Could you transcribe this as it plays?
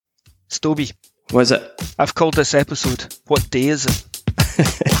Stoby, What is it? I've called this episode, What Day Is It?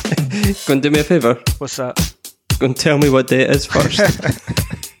 Go and do me a favour. What's that? Go and tell me what day it is first. I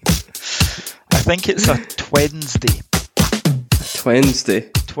think it's a Wednesday.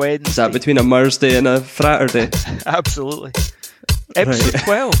 Wednesday. Is that between a Thursday and a Saturday? Absolutely. Episode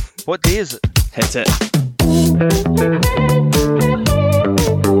 12. What day is it? Hit it.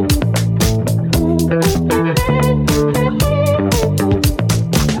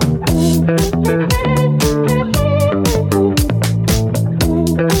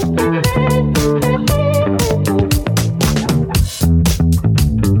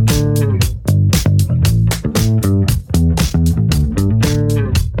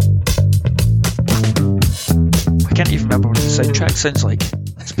 Soundtrack sounds like.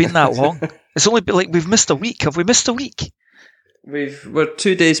 It's been that long. It's only been like we've missed a week. Have we missed a week? We're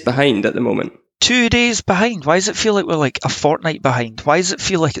 2 days behind at the moment. 2 days behind? Why does it feel like we're like a fortnight behind? Why does it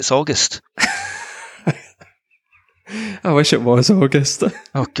feel like it's August? I wish it was August.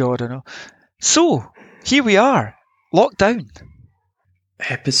 Oh God, I know. So, here we are. Lockdown.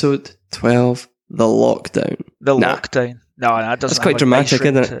 Episode 12, the lockdown. Lockdown. No, that doesn't. That's quite dramatic,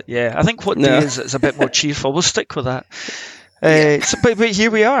 isn't it? Yeah, I think what day is it's a bit more cheerful. We'll stick with that. But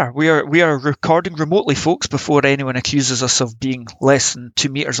here we are. We are recording remotely, folks. Before anyone accuses us of being less than 2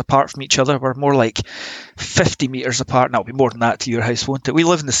 meters apart from each other, we're more like 50 meters apart. No, it'll be more than that to your house, won't it? We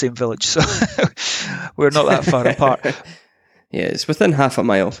live in the same village, so we're not that far apart. Yeah, it's within half a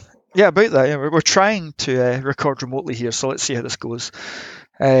mile. Yeah, about that. Yeah, we're trying to record remotely here, so let's see how this goes.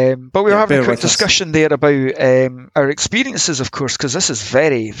 But we were having a quick discussion there about our experiences, of course, because this is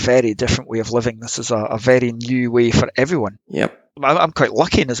very, very different way of living. This is a very new way for everyone. Yep. I'm quite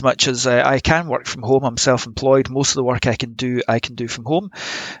lucky in as much as I can work from home. I'm self-employed. Most of the work I can do from home.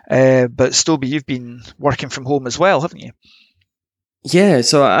 But Stoby, you've been working from home as well, haven't you? Yeah,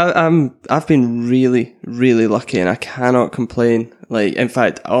 so I've been really, really lucky, and I cannot complain. Like, in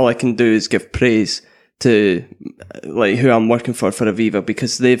fact, all I can do is give praise to like who I'm working for Aviva,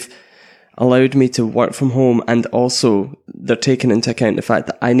 because they've allowed me to work from home, and also they're taking into account the fact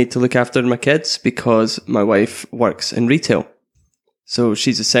that I need to look after my kids because my wife works in retail, so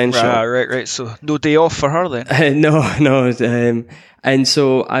she's essential. Right. So no day off for her then? No. And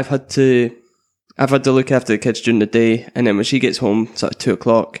so I've had to look after the kids during the day, and then when she gets home, sort of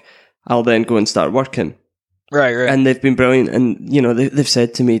 2:00, I'll then go and start working. Right. And they've been brilliant, and you know they've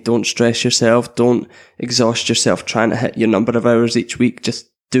said to me, don't stress yourself, don't exhaust yourself trying to hit your number of hours each week, just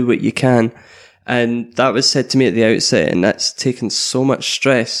do what you can. And that was said to me at the outset, and that's taken so much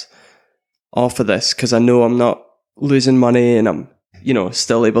stress off of this, because I know I'm not losing money, and I'm, you know,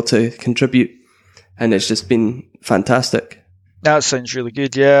 still able to contribute, and it's just been fantastic. That sounds really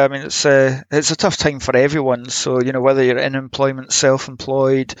good. Yeah, I mean, it's a tough time for everyone. So, you know, whether you're in employment,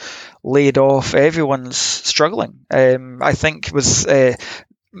 self-employed, laid off, everyone's struggling. I think with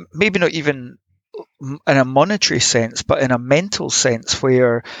maybe not even in a monetary sense, but in a mental sense,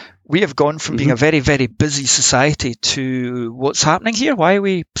 where we have gone from being a very, very busy society to what's happening here. Why are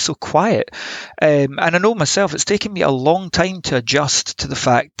we so quiet? And I know myself, it's taken me a long time to adjust to the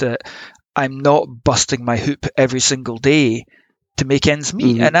fact that I'm not busting my hoop every single day to make ends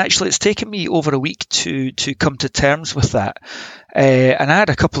meet. And actually it's taken me over a week to come to terms with that. And I had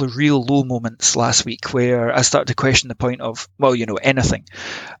a couple of real low moments last week where I started to question the point of, well, you know, anything.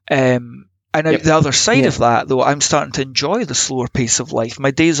 And the other side of that, though, I'm starting to enjoy the slower pace of life.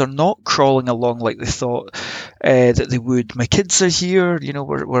 My days are not crawling along like they thought that they would. My kids are here, you know,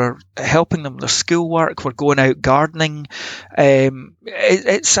 we're helping them with their schoolwork, we're going out gardening.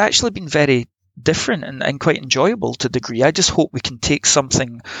 It's actually been very different and quite enjoyable to a degree. I just hope we can take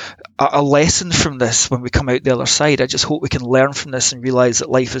a lesson from this when we come out the other side. I just hope we can learn from this and realise that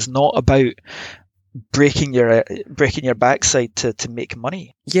life is not about breaking your backside to make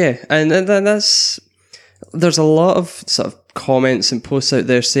money. Yeah, and there's a lot of sort of comments and posts out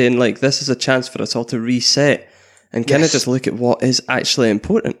there saying like this is a chance for us all to reset and kind of just look at what is actually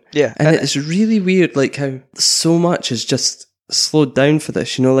important. Yeah, and it's really weird like how so much is just slowed down for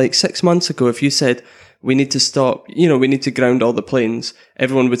this. You know, like 6 months ago, if you said we need to stop, you know, we need to ground all the planes,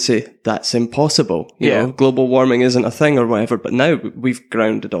 everyone would say that's impossible. You know, global warming isn't a thing or whatever. But now we've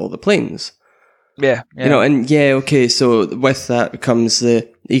grounded all the planes. Yeah. You know, and okay, so with that comes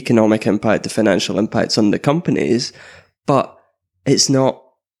the economic impact, the financial impacts on the companies, but it's not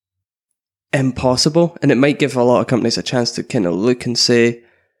impossible. And it might give a lot of companies a chance to kind of look and say,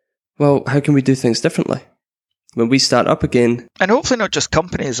 well, how can we do things differently when we start up again? And hopefully not just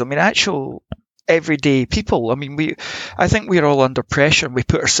companies. I mean, actual everyday people. I mean, I think we're all under pressure, and we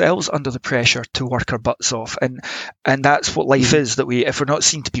put ourselves under the pressure to work our butts off, and that's what life is. That if we're not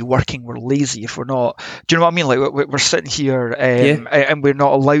seen to be working, we're lazy. If we're not, do you know what I mean? Like we're sitting here, and we're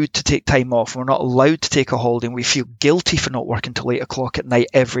not allowed to take time off. We're not allowed to take a holiday, and we feel guilty for not working till 8 o'clock at night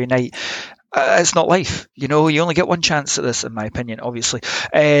every night. It's not life, you only get one chance at this, in my opinion, obviously,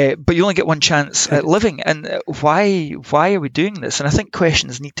 but you only get one chance at living. And why are we doing this? And I think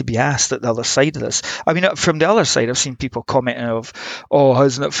questions need to be asked at the other side of this. I mean, from the other side, I've seen people commenting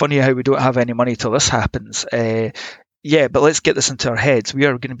isn't it funny how we don't have any money till this happens? Yeah, but let's get this into our heads. We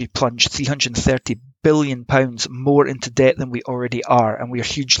are going to be plunged £330 billion more into debt than we already are, and we are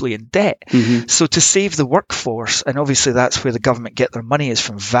hugely in debt. So to save the workforce, and obviously that's where the government get their money, is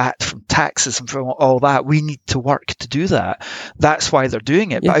from VAT, from taxes, and from all that. We need to work to do that. That's why they're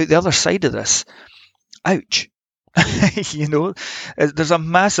doing it. But out the other side of this, ouch. There's a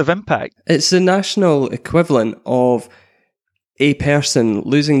massive impact. It's the national equivalent of a person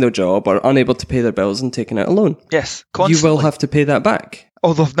losing their job or unable to pay their bills and taking out a loan. Yes, constantly. You will have to pay that back.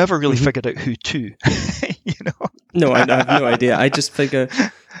 Although I've never really figured out who to. No, I have no idea. I just figure.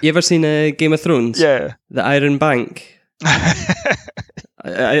 You ever seen Game of Thrones? Yeah. The Iron Bank.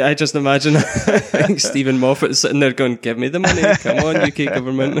 I just imagine Stephen Moffat sitting there going, "Give me the money, come on, UK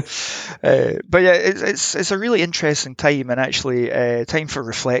government." But yeah, it's a really interesting time, and actually time for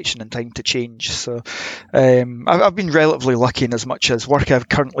reflection and time to change. So I've been relatively lucky in as much as work I've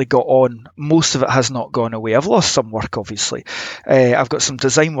currently got on, most of it has not gone away. I've lost some work, obviously. I've got some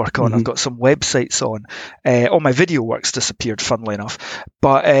design work on, I've got some websites on. All my video work's disappeared, funnily enough.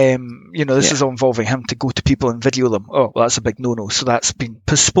 But this is all involving having to go to people and video them. Oh, well, that's a big no-no. So that's been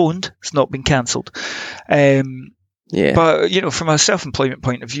postponed. It's not been cancelled. But from a self-employment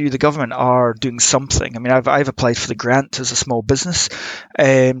point of view, the government are doing something. I mean, I've applied for the grant as a small business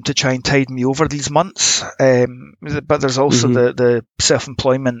to try and tide me over these months. But there's also the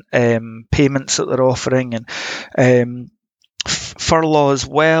self-employment payments that they're offering, and furlough as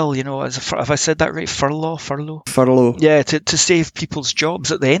well. Have I said that right? Furlough. Yeah, to save people's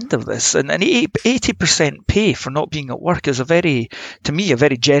jobs at the end of this, and 80% pay for not being at work is a very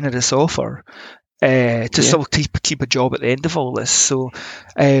generous offer. To still keep a job at the end of all this. So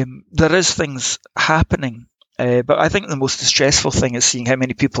there is things happening. But I think the most distressful thing is seeing how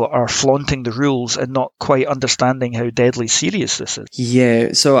many people are flaunting the rules and not quite understanding how deadly serious this is.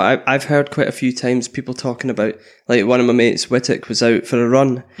 Yeah, so I've heard quite a few times people talking about, like one of my mates, Wittick, was out for a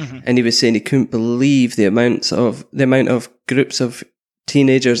run and he was saying he couldn't believe the amount of groups of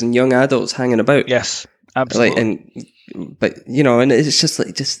teenagers and young adults hanging about. Yes, absolutely. And it's just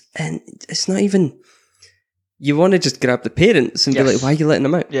and it's not even, you want to just grab the parents and be like, why are you letting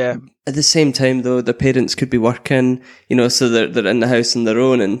them out? Yeah. At the same time, though, the parents could be working, so they're in the house on their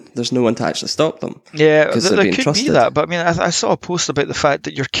own and there's no one to actually stop them. Yeah, there could be that. But I mean, I saw a post about the fact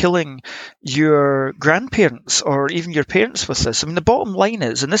that you're killing your grandparents or even your parents with this. I mean, the bottom line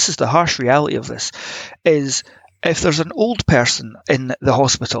is, and this is the harsh reality of this, is if there's an old person in the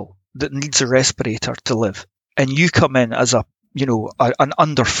hospital that needs a respirator to live, and you come in as an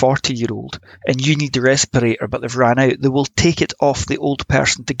under 40-year-old and you need the respirator but they've ran out, they will take it off the old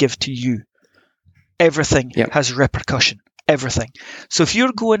person to give to you. Everything has repercussion. Everything. So if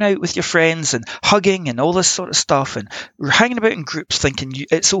you're going out with your friends and hugging and all this sort of stuff and hanging about in groups thinking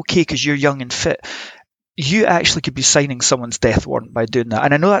it's okay because you're young and fit, you actually could be signing someone's death warrant by doing that.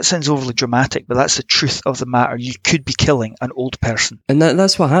 And I know that sounds overly dramatic, but that's the truth of the matter. You could be killing an old person. And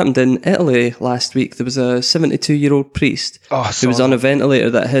that's what happened in Italy last week. There was a 72-year-old priest who was on a ventilator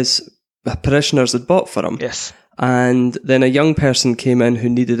that his parishioners had bought for him. Yes. And then a young person came in who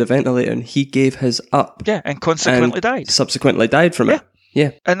needed a ventilator and he gave his up. Yeah, and consequently died. Subsequently died from it.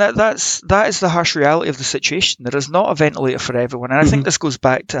 Yeah. And that is the harsh reality of the situation. There is not a ventilator for everyone. And I think this goes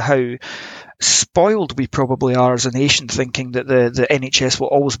back to how spoiled we probably are as a nation, thinking that the NHS will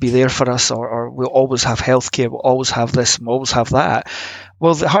always be there for us, or we'll always have healthcare, we'll always have this, and we'll always have that.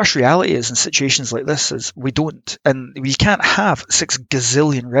 Well, the harsh reality is in situations like this is we don't. And we can't have 6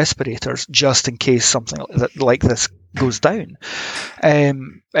 gazillion respirators just in case something like this goes down.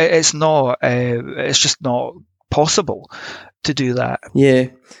 It's just not possible to do that. Yeah.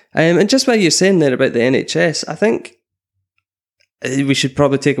 And just what you're saying there about the NHS, I think we should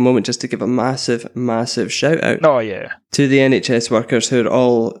probably take a moment just to give a massive, massive shout out to the NHS workers who are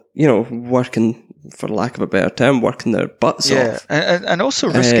all, working, for lack of a better term, working their butts off. And also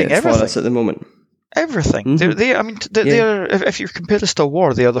risking everything. For us at the moment. Everything. They are, if you compare this to a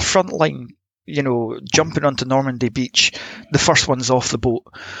war, they are the front line, jumping onto Normandy Beach, the first ones off the boat.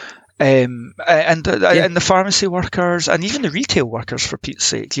 And the pharmacy workers and even the retail workers, for Pete's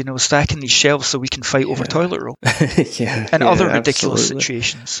sake, stacking these shelves so we can fight over toilet roll and other ridiculous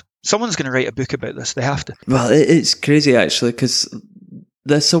situations. Someone's going to write a book about this. They have to. Well, it's crazy actually, because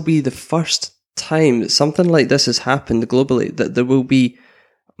this will be the first time that something like this has happened globally, that there will be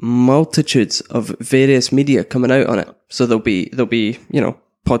multitudes of various media coming out on it. So there'll be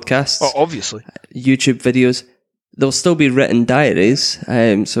podcasts, obviously, YouTube videos. There'll still be written diaries.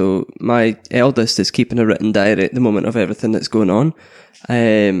 So my eldest is keeping a written diary at the moment of everything that's going on.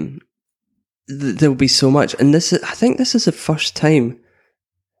 There'll be so much, and I think this is the first time,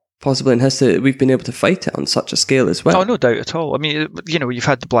 possibly in history, that we've been able to fight it on such a scale as well. Oh, no doubt at all. I mean, you've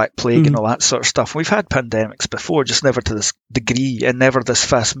had the Black Plague and all that sort of stuff. We've had pandemics before, just never to this degree and never this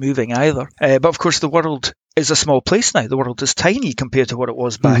fast moving either. But of course, the world is a small place now. The world is tiny compared to what it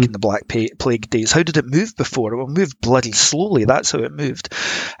was back in the Black Plague days. How did it move before? It moved bloody slowly. That's how it moved.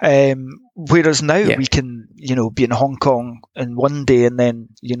 Whereas now we can, be in Hong Kong in one day and then,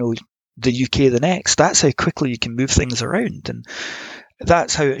 the UK the next. That's how quickly you can move things around. And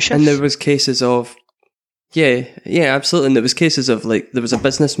that's how it shifts. And there was cases of, absolutely. And there was cases of, like, there was a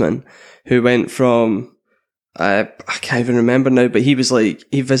businessman who went from, I can't even remember now, but he was like,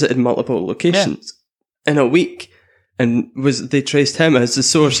 he visited multiple locations in a week, and they traced him as the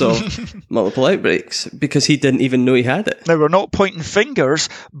source of multiple outbreaks because he didn't even know he had it. Now, we're not pointing fingers,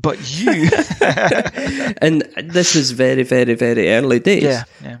 but you. And this was very, very, very early days.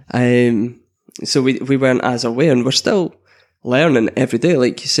 Yeah. So we weren't as aware, and we're still learning every day,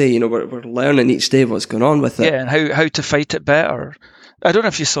 like you say. We're learning each day what's going on with it. Yeah, and how to fight it better. I don't know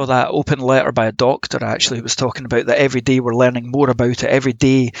if you saw that open letter by a doctor, actually, who was talking about that every day we're learning more about it. Every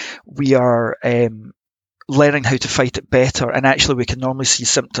day we are learning how to fight it better, and actually we can normally see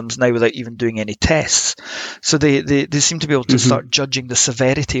symptoms now without even doing any tests. So they seem to be able to start judging the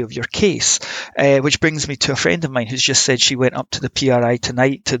severity of your case, which brings me to a friend of mine who's just said she went up to the PRI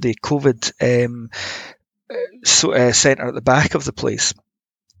tonight, to the COVID centre at the back of the place,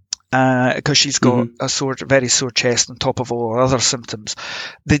 because she's got a very sore chest on top of all her other symptoms.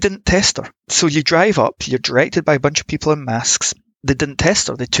 They didn't test her. So you drive up, you're directed by a bunch of people in masks. They didn't test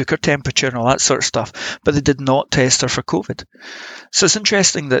her. They took her temperature and all that sort of stuff, but they did not test her for COVID. So it's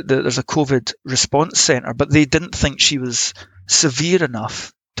interesting that there's a COVID response centre, but they didn't think she was severe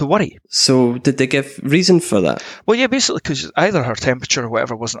enough to worry. So did they give reason for that? Well, yeah, basically because either her temperature or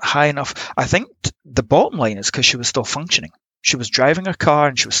whatever wasn't high enough. I think the bottom line is because she was still functioning. She was driving her car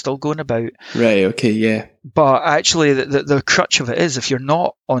and she was still going about. Right, okay, yeah. But actually, the crutch of it is, if you're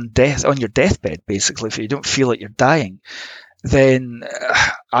not on your deathbed, basically, if you don't feel like you're dying, then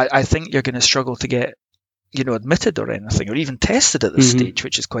I think you're going to struggle to get, admitted or anything, or even tested at this stage,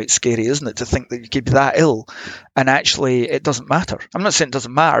 which is quite scary, isn't it? To think that you could be that ill and actually it doesn't matter. I'm not saying it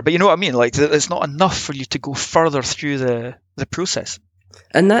doesn't matter, but you know what I mean? Like, it's not enough for you to go further through the process.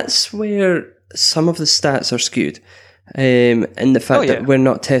 And that's where some of the stats are skewed. In the fact that we're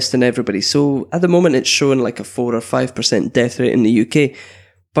not testing everybody. So at the moment it's showing like a 4 or 5% death rate in the UK.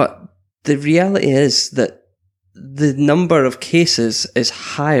 But the reality is that the number of cases is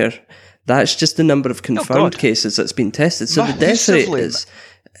higher. That's just the number of confirmed cases that's been tested. So the death rate is,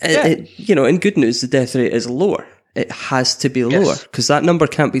 in good news, the death rate is lower. It has to be lower because that number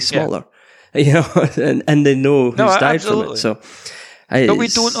can't be smaller. And they know who's died from it. So. But we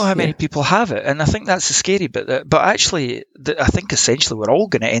don't know how many people have it, and I think that's the scary bit. But actually, I think essentially we're all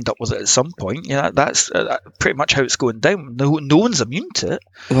going to end up with it at some point. That's pretty much how it's going down. No one's immune to it.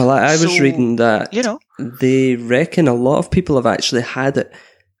 Well, I was reading that they reckon a lot of people have actually had it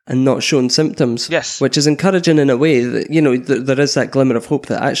and not shown symptoms. Yes, which is encouraging in a way that there is that glimmer of hope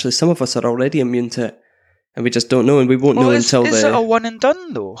that actually some of us are already immune to it. And we just don't know, and we won't know until Is it a one and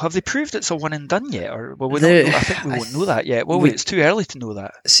done, though? Have they proved it's a one and done yet? Or we don't know. I think we won't know that yet. It's too early to know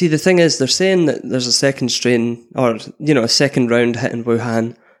that. See, the thing is, they're saying that there's a second strain, or, a second round hitting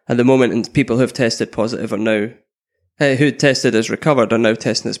Wuhan at the moment, and people who've tested positive are now, who tested as recovered are now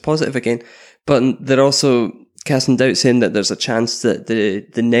testing as positive again. But they're also casting doubt, saying that there's a chance that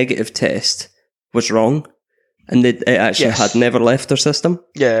the negative test was wrong, and it actually had never left their system.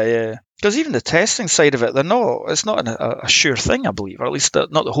 Yeah. Because even the testing side of it, it's not a sure thing, I believe, or at least not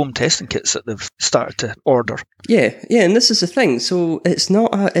the home testing kits that they've started to order. Yeah, and this is the thing. So it's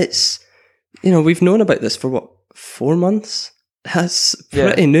not, we've known about this for 4 months? That's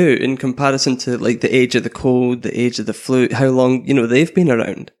pretty new in comparison to like the age of the cold, the age of the flu, how long, they've been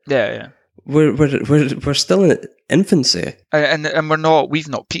around. Yeah. We're still in infancy, and we've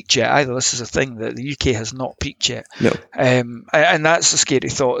not peaked yet either. This is a thing that the UK has not peaked yet. No, and that's a scary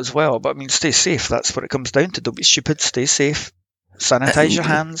thought as well. But I mean, stay safe. That's what it comes down to. Don't be stupid. Stay safe. sanitize your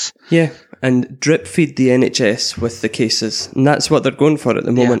hands. Yeah, and drip feed the NHS with the cases. And that's what they're going for at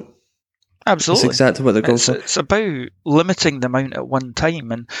the moment. Absolutely. That's exactly what they're going for. It's about limiting the amount at one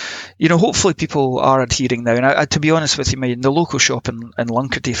time. And, hopefully people are adhering now. And to be honest with you, the local shop in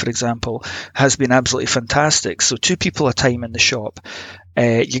Luncardy, for example, has been absolutely fantastic. So 2 people at a time in the shop.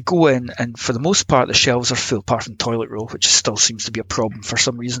 You go in, and for the most part, the shelves are full, apart from toilet roll, which still seems to be a problem for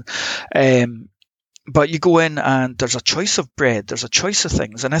some reason. But you go in and there's a choice of bread, there's a choice of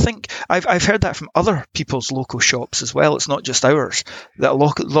things. And I think I've heard that from other people's local shops as well. It's not just ours. That a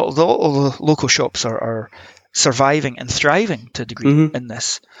lot of the local shops are surviving and thriving to a degree in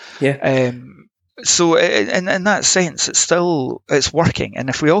this. Yeah. So in that sense, it's working. And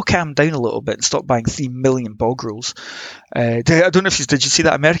if we all calm down a little bit and stop buying 3 million bog rolls, I don't know if did you see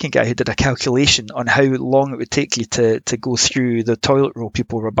that American guy who did a calculation on how long it would take you to go through the toilet roll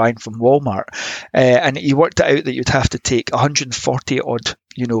people were buying from Walmart, and he worked it out that you'd have to take 140 odd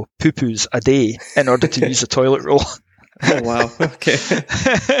poo-poos a day in order to use a toilet roll. Oh, wow. Okay.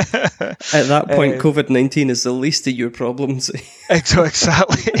 At that point, COVID-19 is the least of your problems.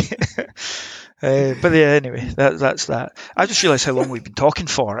 Exactly. But yeah, anyway, that's that. I just realised how long we've been talking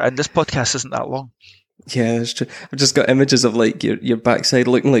for, and this podcast isn't that long. Yeah, that's true. I've just got images of like your backside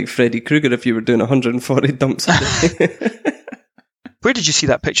looking like Freddy Krueger if you were doing 140 dumps a day. Where did you see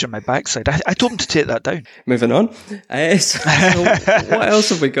that picture of my backside? I told him to take that down. Moving on. So what else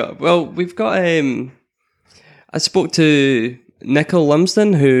have we got? Well, we've got... I spoke to Nicol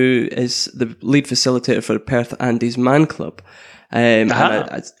Lumsden, who is the lead facilitator for Perth Andy's Man Club. And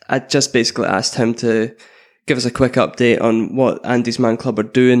I just basically asked him to give us a quick update on what Andy's Man Club are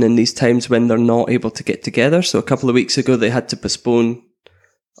doing in these times when they're not able to get together. So a couple of weeks ago, they had to postpone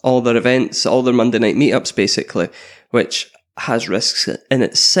all their events, all their Monday night meetups, basically, which has risks in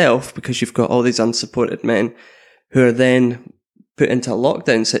itself because you've got all these unsupported men who are then put into a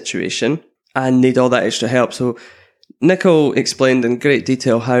lockdown situation and need all that extra help. So Nicol explained in great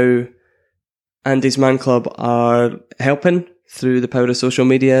detail how Andy's Man Club are helping through the power of social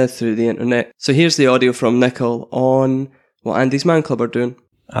media, through the internet. So here's the audio from Nicol on what Andy's Man Club are doing.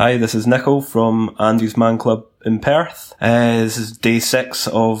 Hi, this is Nicol from Andy's Man Club in Perth. This is day 6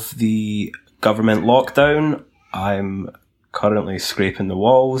 of the government lockdown. I'm currently scraping the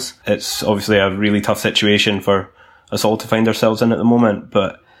walls. It's obviously a really tough situation for us all to find ourselves in at the moment,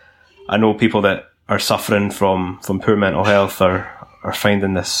 but I know people that are suffering from poor mental health are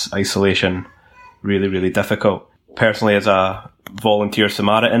finding this isolation really, really difficult. Personally, as a volunteer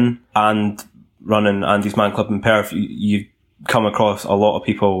Samaritan and running Andy's Man Club in Perth, you come across a lot of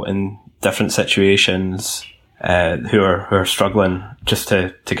people in different situations who are struggling just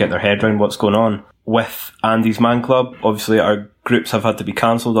to get their head around what's going on. With Andy's Man Club, obviously our groups have had to be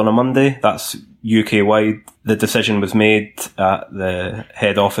cancelled on a Monday. That's UK-wide. The decision was made at the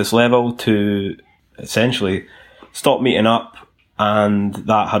head office level to essentially stop meeting up, and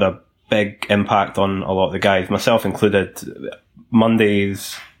that had a big impact on a lot of the guys, myself included.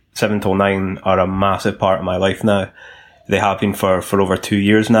 Mondays 7 till 9 are a massive part of my life now. They have been for over 2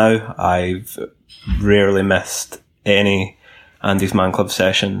 years now. I've rarely missed any Andy's Man Club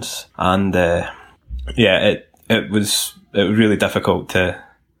sessions, and it was really difficult to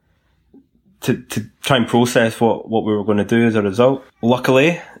try and process what we were going to do as a result.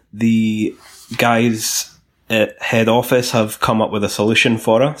 Luckily, the guys at head office have come up with a solution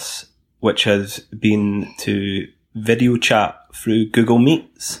for us, which has been to video chat through Google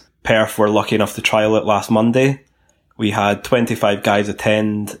Meets. Perth were lucky enough to trial it last Monday. We had 25 guys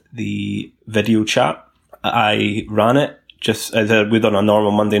attend the video chat. I ran it just as we'd done a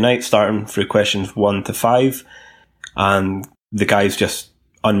normal Monday night, starting through questions 1 to 5, and the guys just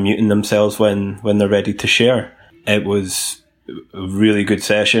unmuting themselves when they're ready to share. It was a really good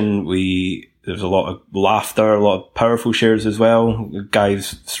session. There was a lot of laughter, a lot of powerful shares as well.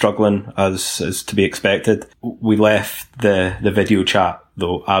 Guys struggling as to be expected. We left the video chat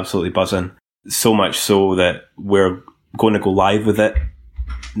though absolutely buzzing. So much so that we're going to go live with it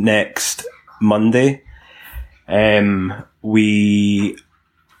next Monday. We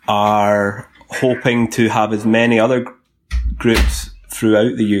are hoping to have as many other groups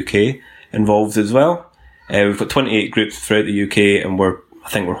throughout the UK involved as well. We've got 28 groups throughout the UK, and I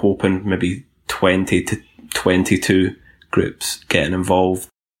think we're hoping maybe 20 to 22 groups getting involved.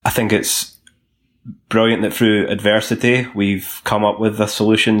 I think it's brilliant that through adversity we've come up with a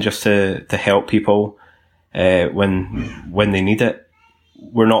solution just to help people when they need it.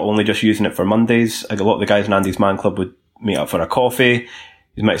 We're not only just using it for Mondays. A lot of the guys in Andy's Man Club would meet up for a coffee.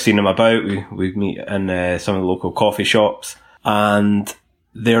 You might have seen them about. We meet in some of the local coffee shops, and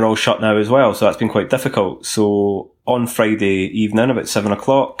they're all shut now as well, so that's been quite difficult. So on Friday evening, about 7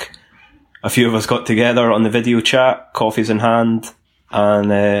 o'clock, a few of us got together on the video chat, coffees in hand,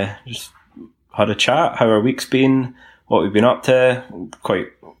 and just had a chat, how our week's been, what we've been up to, quite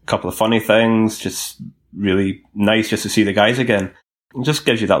a couple of funny things, just really nice just to see the guys again. It just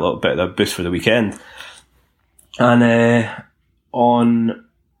gives you that little bit of a boost for the weekend. And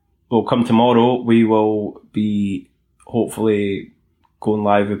come tomorrow, we will be hopefully going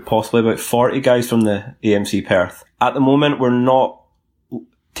live with possibly about 40 guys from the AMC Perth. At the moment, we're not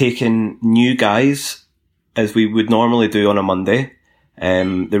taking new guys as we would normally do on a Monday.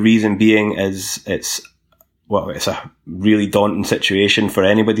 The reason being is it's a really daunting situation for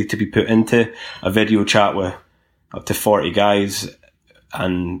anybody to be put into a video chat with up to 40 guys,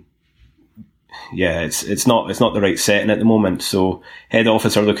 and yeah, it's not the right setting at the moment. So head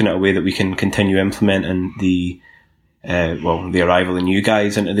office are looking at a way that we can continue implementing the arrival of new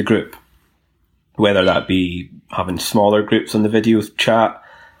guys into the group, whether that be having smaller groups on the video chat,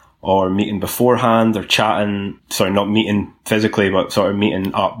 or meeting beforehand, or chatting, not meeting physically, but sort of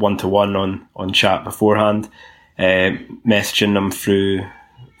meeting up one-to-one on chat beforehand, messaging them through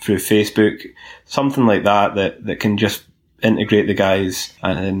Facebook, something like that can just integrate the guys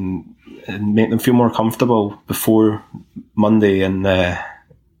and make them feel more comfortable before Monday. And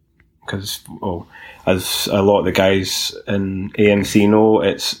because as a lot of the guys in AMC know,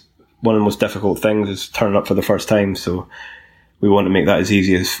 it's one of the most difficult things is turning up for the first time, so we want to make that as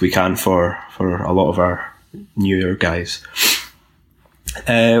easy as we can for a lot of our newer guys.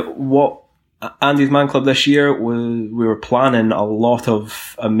 What Andy's Man Club this year, we were planning a lot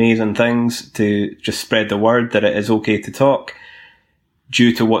of amazing things to just spread the word that it is okay to talk.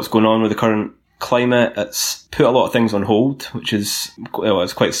 Due to what's going on with the current climate, it's put a lot of things on hold, which is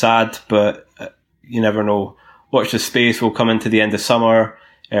it's quite sad, but you never know. Watch this space. We'll come into the end of summer,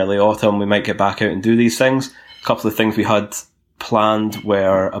 early autumn, we might get back out and do these things. A couple of things we had planned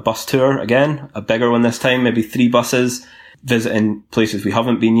were a bus tour again, a bigger one this time, maybe 3 buses, visiting places we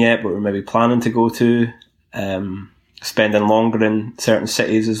haven't been yet, but we're maybe planning to go to, spending longer in certain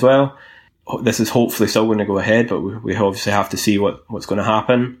cities as well. This is hopefully still going to go ahead, but we obviously have to see what's going to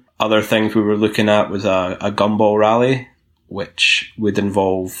happen. Other things we were looking at was a gumball rally, which would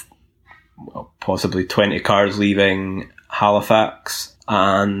involve possibly 20 cars leaving Halifax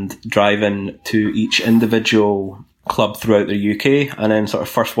and driving to each individual club throughout the UK, and then sort of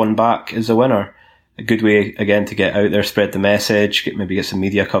first one back is the winner. A good way, again, to get out there, spread the message, maybe get some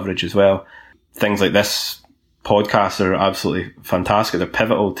media coverage as well. Things like this podcasts are absolutely fantastic. They're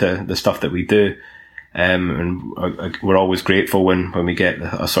pivotal to the stuff that we do. And we're always grateful when we get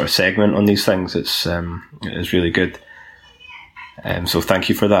a sort of segment on these things. It's really good. So thank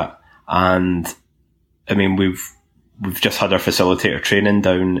you for that. And I mean, we've just had our facilitator training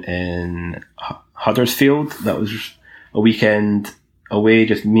down in Huddersfield. That was a weekend away,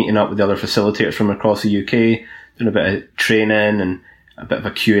 just meeting up with the other facilitators from across the UK, doing a bit of training and a bit of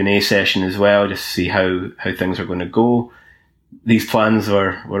a Q&A session as well, just to see how things are going to go. These plans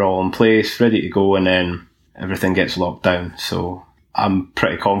were all in place, ready to go, and then everything gets locked down. So I'm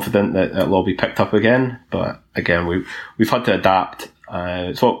pretty confident that it'll all be picked up again. But again, we've had to adapt.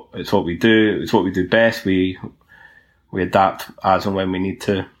 It's what we do. It's what we do best. We adapt as and when we need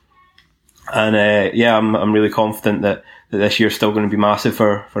to. And I'm really confident that this year's still going to be massive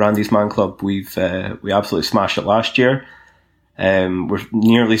for Andy's Man Club. We absolutely smashed it last year. We're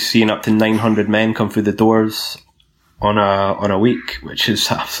nearly seeing up to 900 men come through the doors on a week, which is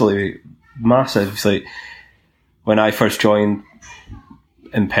absolutely massive. It's like when I first joined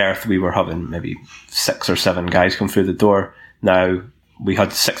in Perth, we were having maybe 6 or 7 guys come through the door. Now we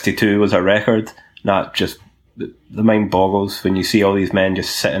had 62 was our record. That just, the mind boggles when you see all these men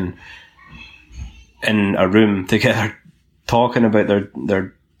just sitting in a room together talking about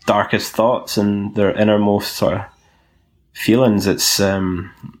their darkest thoughts and their innermost sort of feelings. It's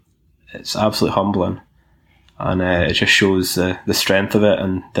absolutely humbling, and it just shows the strength of it,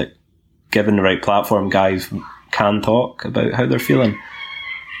 and that given the right platform, guys can talk about how they're feeling,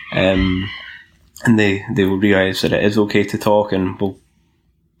 and they will realise that it is okay to talk, and we'll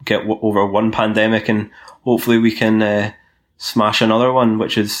get over one pandemic, and hopefully we can smash another one,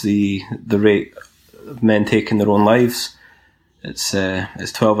 which is the rate of men taking their own lives. It's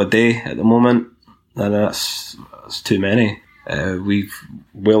 12 a day at the moment, and that's too many. We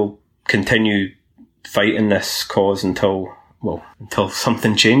will continue fighting this cause until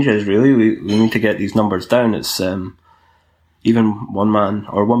something changes. Really, we need to get these numbers down. It's even one man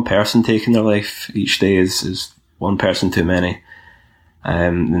or one person taking their life each day is one person too many.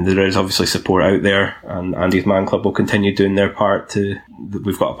 And there is obviously support out there, and Andy's Man Club will continue doing their part.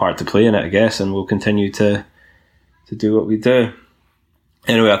 We've got a part to play in it, I guess, and we'll continue to to do what we do.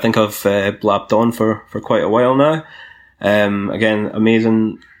 Anyway, I think I've blabbed on for quite a while now. Again,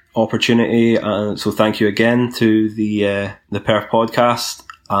 amazing opportunity, and so thank you again to the Perth podcast,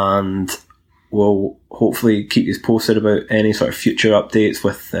 and we'll hopefully keep you posted about any sort of future updates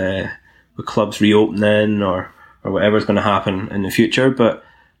with clubs reopening or whatever's going to happen in the future. But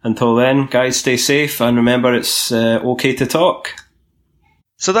until then, guys, stay safe, and remember, it's okay to talk.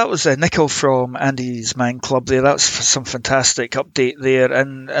 So that was Nickel from Andy's Man Club there. That's some fantastic update there.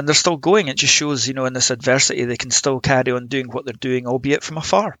 And they're still going. It just shows, in this adversity, they can still carry on doing what they're doing, albeit from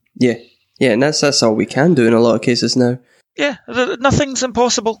afar. Yeah. Yeah, and that's all we can do in a lot of cases now. Yeah, nothing's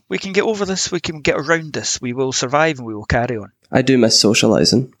impossible. We can get over this. We can get around this. We will survive and we will carry on. I do miss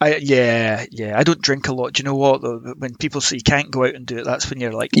socialising. Yeah. I don't drink a lot. Do you know what? When people say you can't go out and do it, that's when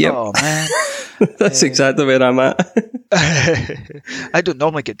you're like, yep. Oh, man. That's exactly where I'm at. I don't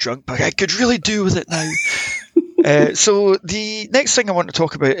normally get drunk, but I could really do with it now. So the next thing I want to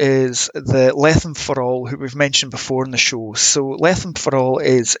talk about is the Lethem for All, who we've mentioned before in the show. So Lethem for All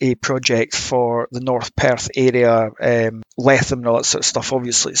is a project for the North Perth area, Lethem and all that sort of stuff,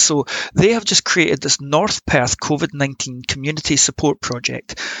 obviously. So they have just created this North Perth COVID-19 community support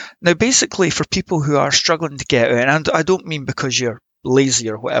project. Now, basically, for people who are struggling to get out, and I don't mean because you're lazy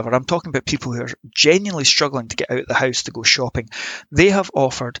or whatever, I'm talking about people who are genuinely struggling to get out of the house to go shopping. They have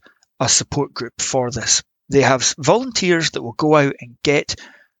offered a support group for this. They have volunteers that will go out and get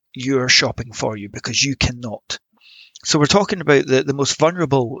your shopping for you because you cannot. So we're talking about the most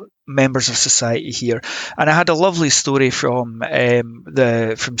vulnerable members of society here. And I had a lovely story from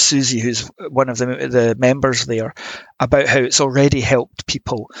Susie, who's one of the members there, about how it's already helped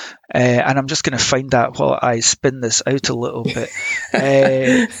people. And I'm just going to find that while I spin this out a little bit.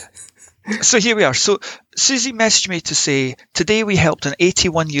 So here we are. So Susie messaged me to say, today we helped an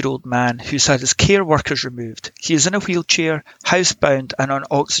 81-year-old man who's had his care workers removed. He is in a wheelchair, housebound and on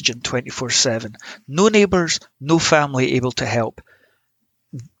oxygen 24/7. No neighbours, no family able to help.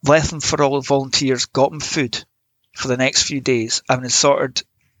 Lethem for All volunteers got him food for the next few days and has sorted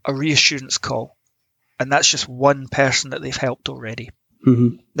a reassurance call. And that's just one person that they've helped already.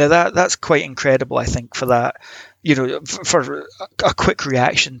 Mm-hmm. Now that's quite incredible, I think, for that, for a quick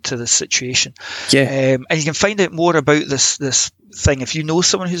reaction to this situation. Yeah. And you can find out more about this thing if you know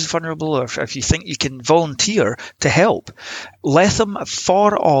someone who's vulnerable, or if you think you can volunteer to help.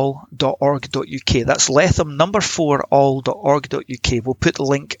 Lethemforall.org.uk. That's Lethem4all.org.uk. We'll put the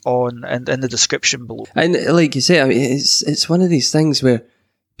link on in the description below. And like you say, I mean, it's one of these things where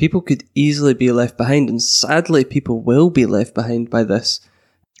people could easily be left behind, and sadly people will be left behind by this.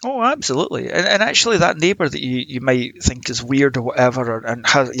 Oh, absolutely. And actually that neighbour that you might think is weird or whatever,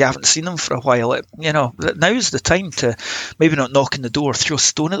 you haven't seen them for a while, now's the time to maybe not knock on the door, throw a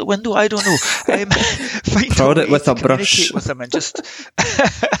stone at the window, I don't know. Prod it with a brush. With them and just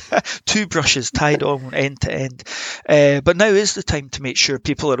two brushes tied on end to end. But now is the time to make sure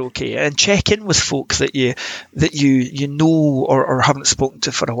people are okay, and check in with folk that you know or haven't spoken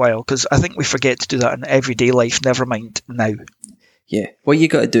to for a while, because I think we forget to do that in everyday life, never mind now. Yeah, what you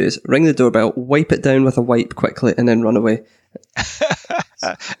got to do is ring the doorbell, wipe it down with a wipe quickly, and then run away.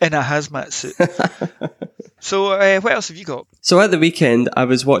 In a hazmat suit. So what else have you got? So at the weekend, I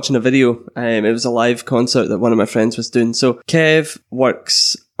was watching a video. It was a live concert that one of my friends was doing. So Kev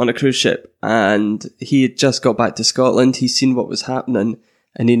works on a cruise ship, and he had just got back to Scotland. He's seen what was happening,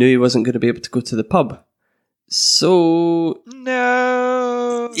 and he knew he wasn't going to be able to go to the pub. So...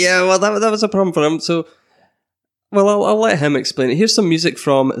 No! Yeah, well, that was a problem for him. So... Well, I'll let him explain it. Here's some music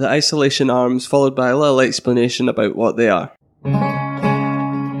from the Isolation Arms, followed by a little explanation about what they are.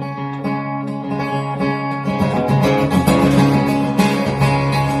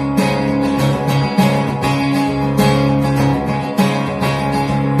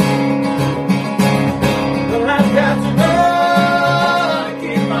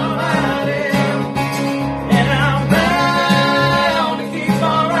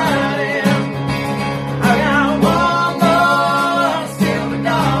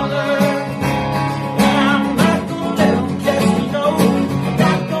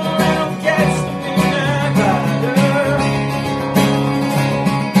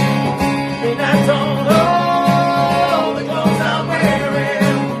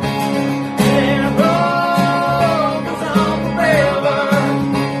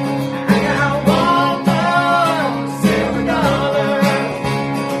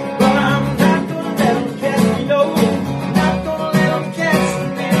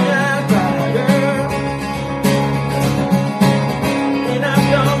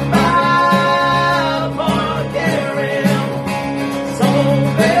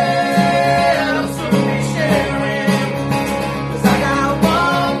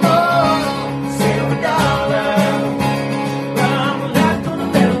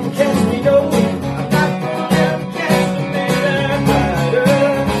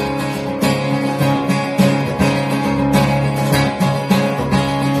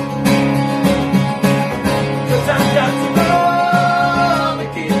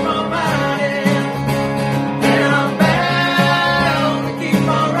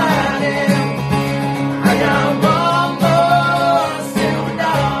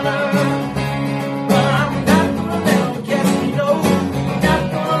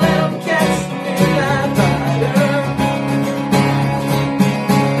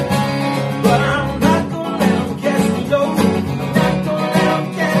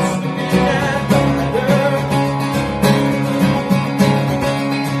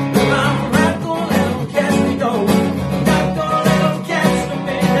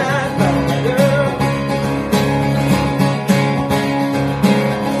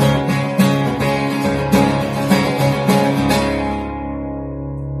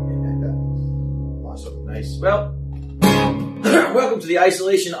 the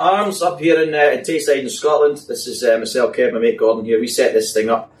Isolation Arms up here in Tayside in Scotland. This is myself, Kev, my mate Gordon here. We set this thing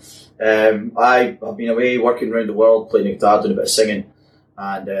up. I have been away working around the world, playing the guitar, doing a bit of singing,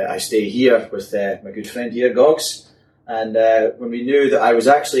 and I stay here with my good friend here, Gogs. And when we knew that I was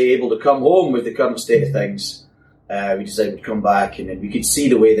actually able to come home with the current state of things, we decided to come back, and then we could see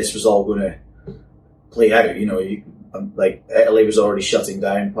the way this was all going to play out. You know, like Italy was already shutting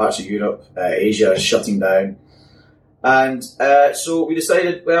down, parts of Europe, Asia is shutting down. And so we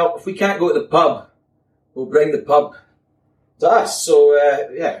decided, well, if we can't go to the pub, we'll bring the pub to us. So,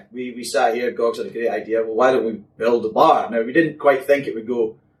 we sat here, Gogs had a great idea. Well, why don't we build a bar? Now, we didn't quite think it would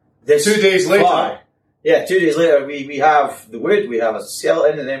go this 2 days later. far. Yeah, 2 days later, we have the wood, we have a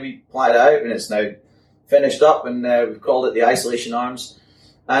skeleton, and then we plan it out, and it's now finished up, and we've called it the Isolation Arms.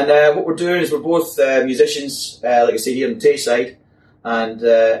 And what we're doing is we're both musicians, like I say, here in Tayside, and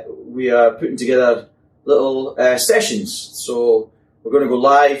we are putting together little sessions. So we're going to go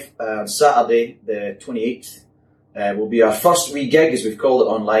live on Saturday, the 28th. Will be our first wee gig, as we've called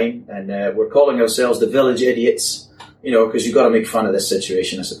it online, and we're calling ourselves the Village Idiots, you know, because you've got to make fun of this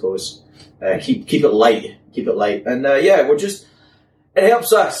situation, I suppose. Keep it light, and we're just, it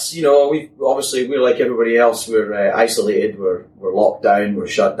helps us, you know. We're like everybody else. We're isolated, we're locked down, we're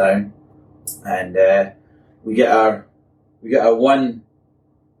shut down, and we get our 1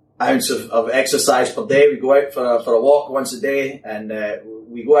 ounce of exercise per day. We go out for a walk once a day, and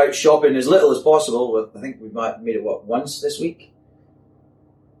we go out shopping as little as possible. I think we've made it once this week.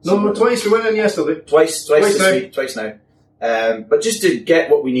 No, twice. We went in yesterday. Twice this week. Twice now. But just to get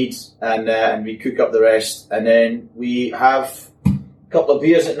what we need, and we cook up the rest, and then we have a couple of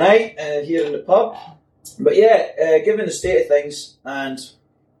beers at night here in the pub. But given the state of things and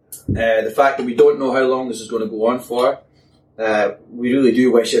the fact that we don't know how long this is going to go on for, we really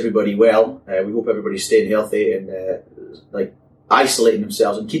do wish everybody well. We hope everybody's staying healthy and isolating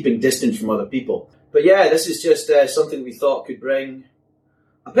themselves and keeping distance from other people. But this is just something we thought could bring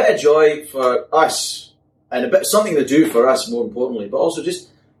a bit of joy for us. And a bit something to do for us, more importantly, but also just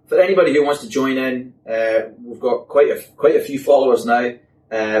for anybody who wants to join in. We've got quite a few followers now,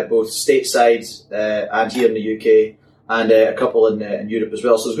 both stateside and here in the UK, and a couple in Europe as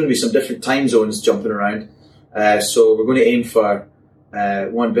well. So there's going to be some different time zones jumping around. So we're going to aim for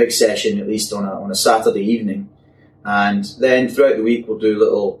one big session at least on a Saturday evening, and then throughout the week we'll do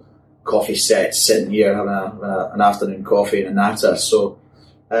little coffee sets, sitting here having an afternoon coffee and a natter. So.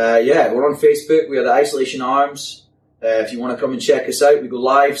 We're on Facebook. We are the Isolation Arms. If you want to come and check us out, we go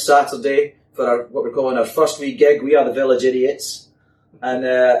live Saturday for what we're calling our first wee gig. We are the Village Idiots.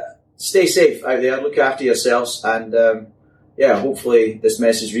 And stay safe out there. Look after yourselves. And hopefully this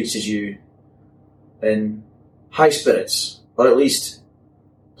message reaches you in high spirits, or at least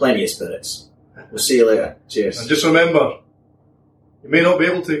plenty of spirits. We'll see you later. Cheers. And just remember, you may not be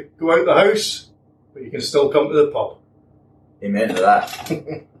able to go out the house, but you can still come to the pub. Amen to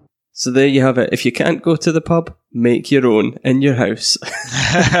that. So there you have it. If you can't go to the pub, make your own in your house.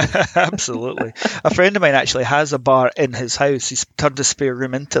 Absolutely. A friend of mine actually has a bar in his house. He's turned his spare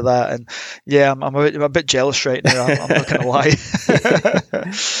room into that, and I'm a bit jealous right now. I'm not going to lie.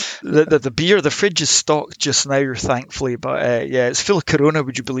 The beer, the fridge is stocked just now, thankfully, but it's full of Corona.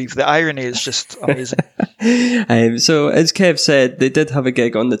 Would you believe? The irony is just amazing. So as Kev said, they did have a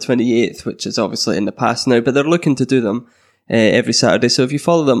gig on the 28th, which is obviously in the past now, but they're looking to do them every Saturday. So if you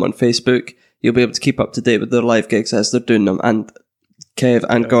follow them on Facebook, you'll be able to keep up to date with their live gigs as they're doing them. And Kev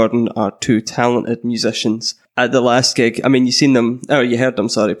and Gordon are two talented musicians. At the last gig, I mean, you heard them,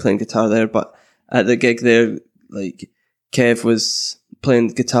 playing guitar there, but at the gig there, like, Kev was playing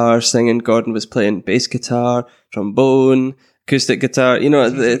guitar, singing, Gordon was playing bass guitar, trombone, acoustic guitar. You know,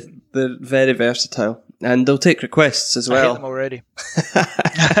 they're very versatile. And they'll take requests as well. I hate them already.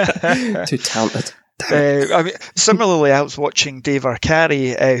 Too talented. Similarly, I was watching Dave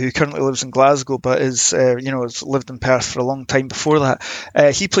Arcari, who currently lives in Glasgow, but has lived in Perth for a long time before that.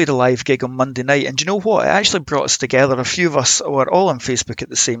 He played a live gig on Monday night, and do you know what? It actually brought us together. A few of us were all on Facebook at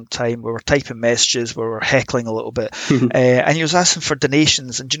the same time. We were typing messages, we were heckling a little bit, and he was asking for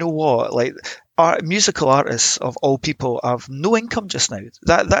donations. And do you know what? Like, musical artists of all people have no income just now.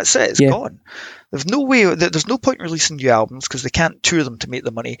 That's it. It's gone. There's no way. There's no point in releasing new albums because they can't tour them to make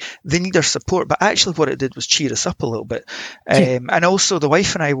the money. They need our support. But actually, what it did was cheer us up a little bit. And also, the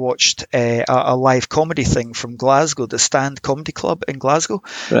wife and I watched a live comedy thing from Glasgow, the Stand Comedy Club in Glasgow,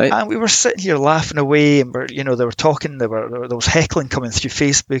 right. And we were sitting here laughing away, and they were talking. There was heckling coming through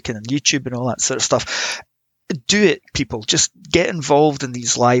Facebook and on YouTube and all that sort of stuff. Do it, people. Just get involved in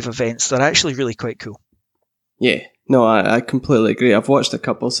these live events. They're actually really quite cool. Yeah, no, I completely agree. I've watched a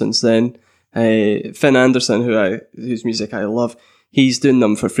couple since then. Finn Anderson, whose music I love, he's doing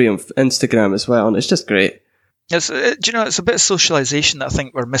them for free on Instagram as well, and it's just great. Do you know, it's a bit of socialisation that I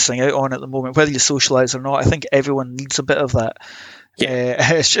think we're missing out on at the moment. Whether you socialise or not, I think everyone needs a bit of that. Yeah.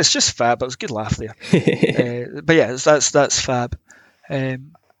 It's just fab. It was a good laugh there. But yeah, that's fab.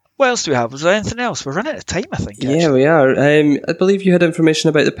 What else do we have? Was there anything else? We're running out of time, I think. Actually. Yeah, we are. I believe you had information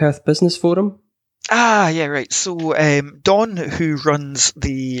about the Perth Business Forum. Ah, yeah, right. So Don, who runs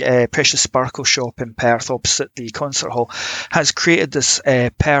the Precious Sparkle shop in Perth opposite the concert hall, has created this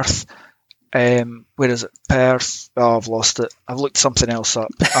Perth... where is it? Perth. Oh, I've lost it. I've looked something else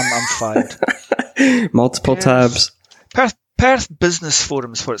up. I'm fired. Multiple tabs. Perth Business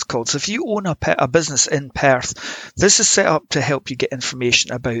Forum is what it's called. So if you own a business in Perth, this is set up to help you get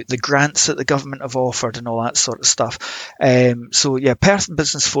information about the grants that the government have offered and all that sort of stuff. So yeah, Perth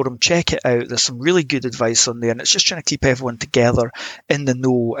Business Forum, check it out. There's some really good advice on there, and it's just trying to keep everyone together in the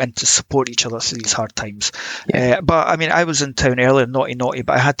know and to support each other through these hard times. Yeah. But I mean, I was in town earlier, naughty,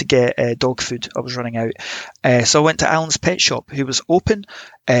 but I had to get dog food. I was running out. So I went to Alan's Pet Shop, who was open,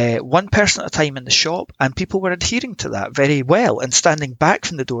 one person at a time in the shop, and people were adhering to that very well and standing back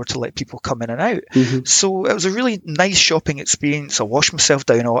from the door to let people come in and out. Mm-hmm. So it was a really nice shopping experience. I washed myself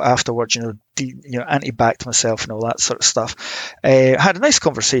down afterwards, anti-backed myself and all that sort of stuff. Had a nice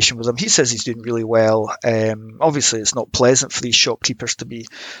conversation with him. He says he's doing really well. Obviously, it's not pleasant for these shopkeepers to be,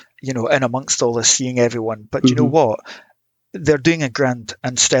 in amongst all this, seeing everyone. But you know what? They're doing a grand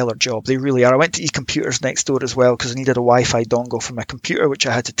and stellar job. They really are. I went to eComputers next door as well because I needed a Wi-Fi dongle for my computer, which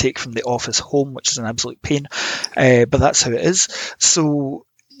I had to take from the office home, which is an absolute pain. But that's how it is. So,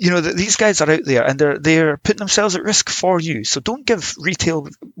 these guys are out there and they're putting themselves at risk for you. So don't give retail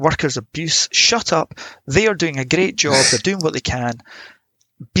workers abuse. Shut up. They are doing a great job. They're doing what they can.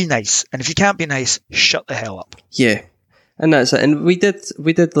 Be nice. And if you can't be nice, shut the hell up. Yeah. And that's it. And we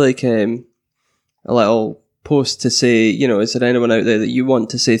did like a little post to say, is there anyone out there that you want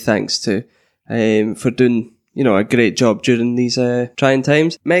to say thanks to for doing, a great job during these trying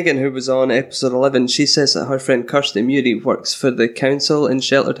times? Megan, who was on episode 11, she says that her friend Kirsty Muri works for the council in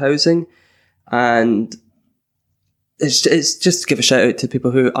sheltered housing, and it's just to give a shout out to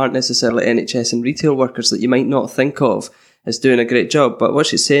people who aren't necessarily NHS and retail workers that you might not think of as doing a great job. But what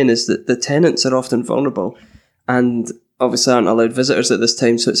she's saying is that the tenants are often vulnerable and obviously aren't allowed visitors at this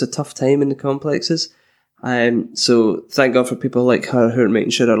time, so it's a tough time in the complexes. So thank God for people like her who are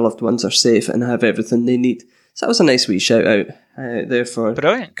making sure our loved ones are safe and have everything they need. So that was a nice wee shout out there for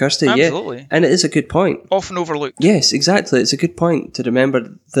Brilliant. Kirsty. Absolutely. Yeah. And it is a good point. Often overlooked. Yes, exactly. It's a good point to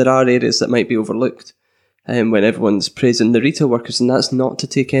remember there are areas that might be overlooked when everyone's praising the retail workers, and that's not to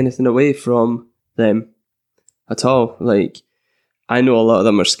take anything away from them at all. Like, I know a lot of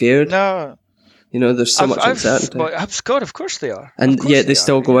them are scared. No. There's so much uncertainty. God, of course they are. And yet they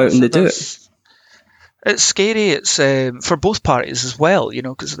still go out and they do it. It's scary. It's for both parties as well,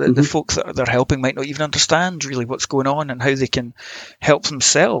 because the folk that they're helping might not even understand really what's going on and how they can help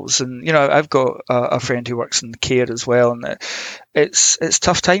themselves. And I've got a friend who works in care as well, and it's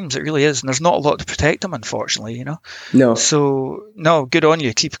tough times. It really is, and there's not a lot to protect them, unfortunately. No. So no, good on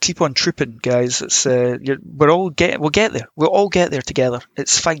you. Keep on trooping, guys. It's we'll get there. We'll all get there together.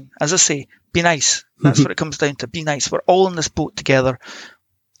 It's fine. As I say, be nice. That's what it comes down to. Be nice. We're all in this boat together.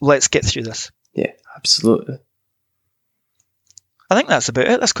 Let's get through this. Yeah, absolutely. I think that's about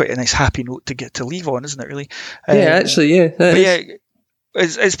it. That's quite a nice happy note to get to leave on, isn't it, really? Yeah, actually, yeah. But yeah,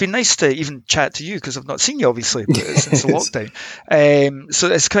 it's been nice to even chat to you because I've not seen you, obviously, since the lockdown.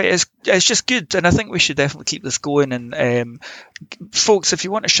 So it's just good, and I think we should definitely keep this going. And folks, if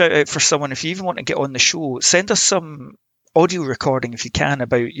you want to shout out for someone, if you even want to get on the show, send us some audio recording if you can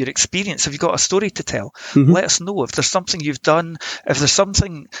about your experience. If you've got a story to tell, let us know. If there's something you've done, if there's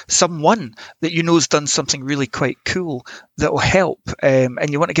someone that has done something really quite cool that will help, and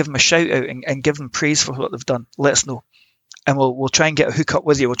you want to give them a shout out and give them praise for what they've done, let us know. And we'll try and get a hook up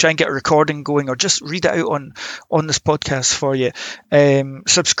with you. We'll try and get a recording going, or just read it out on this podcast for you.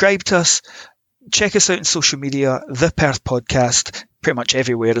 Subscribe to us. Check us out on social media, The Perth Podcast, pretty much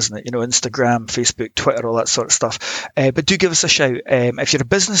everywhere, isn't it? Instagram, Facebook, Twitter, all that sort of stuff. But do give us a shout. If you're a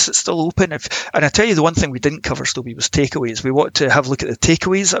business that's still open, and I tell you the one thing we didn't cover, Stobie, was takeaways. We want to have a look at the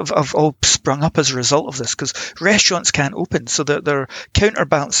takeaways that have all sprung up as a result of this, because restaurants can't open, so they're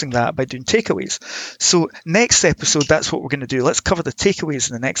counterbalancing that by doing takeaways. So next episode, that's what we're going to do. Let's cover the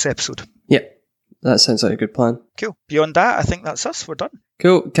takeaways in the next episode. Yeah, that sounds like a good plan. Cool. Beyond that, I think that's us. We're done.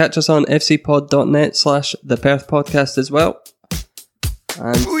 Cool. Catch us on fcpod.net/The Perth Podcast as well.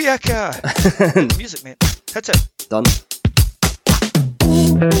 And Booyaka! Music, mate. Hit it. Done.